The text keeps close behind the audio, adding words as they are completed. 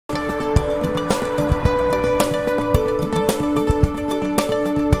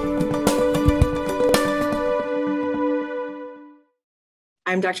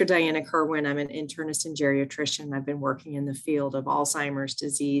I'm Dr. Diana Kerwin. I'm an internist and geriatrician. I've been working in the field of Alzheimer's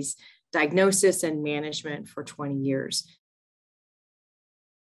disease diagnosis and management for 20 years.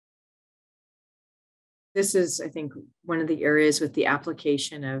 This is, I think, one of the areas with the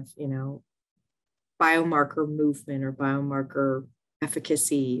application of, biomarker movement or biomarker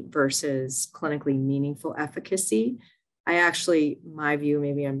efficacy versus clinically meaningful efficacy. My view,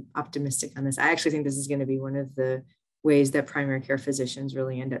 maybe I'm optimistic on this. I actually think this is going to be one of the ways that primary care physicians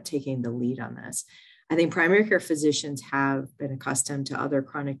really end up taking the lead on this. I think primary care physicians have been accustomed to other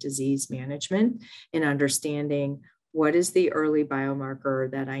chronic disease management and understanding what is the early biomarker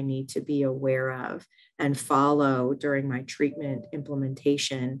that I need to be aware of and follow during my treatment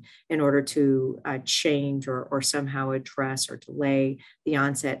implementation in order to change or somehow address or delay the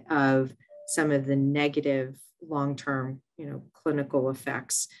onset of some of the negative long-term, clinical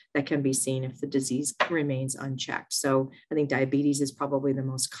effects that can be seen if the disease remains unchecked. So I think diabetes is probably the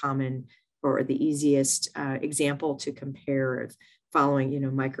most common or the easiest example to compare of following,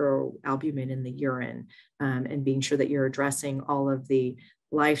 microalbumin in the urine and being sure that you're addressing all of the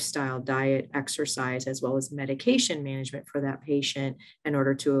lifestyle, diet, exercise, as well as medication management for that patient in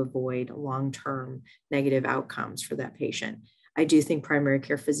order to avoid long-term negative outcomes for that patient. I do think primary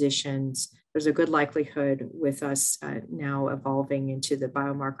care physicians, there's a good likelihood with us now evolving into the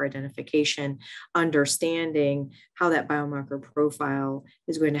biomarker identification, understanding how that biomarker profile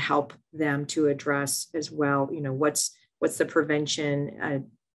is going to help them to address as well, what's the prevention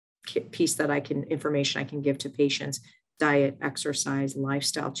piece information I can give to patients, diet, exercise,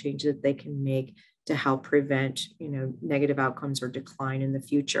 lifestyle changes that they can make to help prevent, negative outcomes or decline in the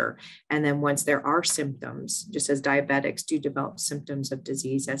future. And then once there are symptoms, just as diabetics do develop symptoms of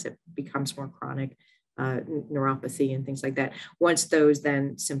disease as it becomes more chronic, neuropathy and things like that. Once those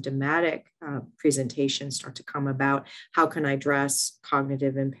then symptomatic presentations start to come about, how can I address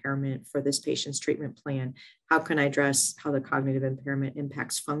cognitive impairment for this patient's treatment plan? How can I address how the cognitive impairment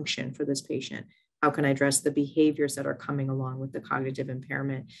impacts function for this patient? How can I address the behaviors that are coming along with the cognitive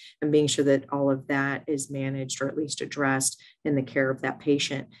impairment and being sure that all of that is managed or at least addressed in the care of that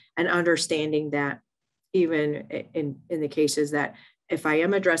patient, and understanding that even in the cases that if I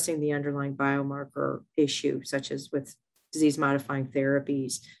am addressing the underlying biomarker issue, such as with disease-modifying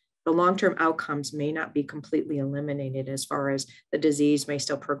therapies, the long-term outcomes may not be completely eliminated as far as the disease may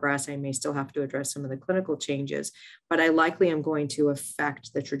still progress. I may still have to address some of the clinical changes, but I likely am going to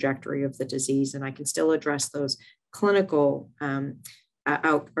affect the trajectory of the disease, and I can still address those clinical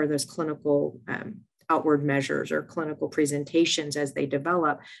outward measures or clinical presentations as they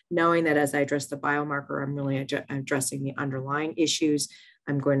develop, knowing that as I address the biomarker, I'm really addressing the underlying issues.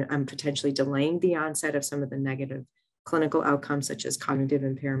 I'm potentially delaying the onset of some of the negative clinical outcomes such as cognitive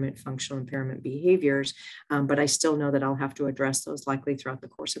impairment, functional impairment behaviors, but I still know that I'll have to address those likely throughout the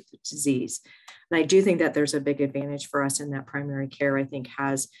course of the disease. And I do think that there's a big advantage for us in that primary care, I think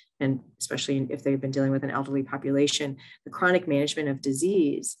has, and especially if they've been dealing with an elderly population, the chronic management of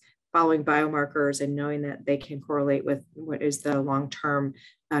disease, following biomarkers and knowing that they can correlate with what is the long-term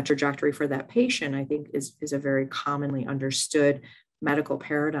trajectory for that patient, I think is a very commonly understood medical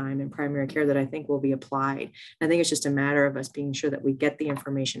paradigm in primary care that I think will be applied. I think it's just a matter of us being sure that we get the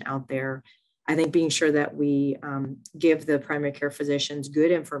information out there. I think being sure that we give the primary care physicians good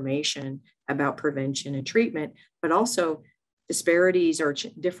information about prevention and treatment, but also disparities or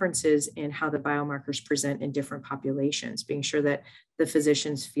differences in how the biomarkers present in different populations, being sure that the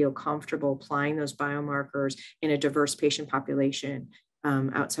physicians feel comfortable applying those biomarkers in a diverse patient population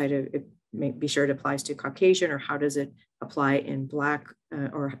outside of it. Be sure it applies to Caucasian, or how does it apply in Black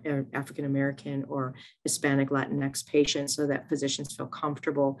or African American or Hispanic Latinx patients, so that physicians feel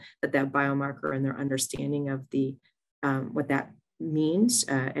comfortable that biomarker and their understanding of the what that means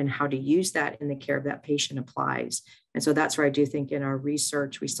and how to use that in the care of that patient applies. And so that's where I do think in our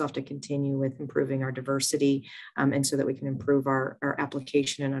research, we still have to continue with improving our diversity and so that we can improve our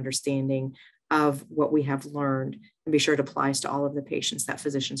application and understanding of what we have learned, and be sure it applies to all of the patients that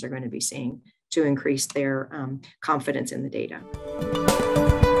physicians are going to be seeing to increase their confidence in the data.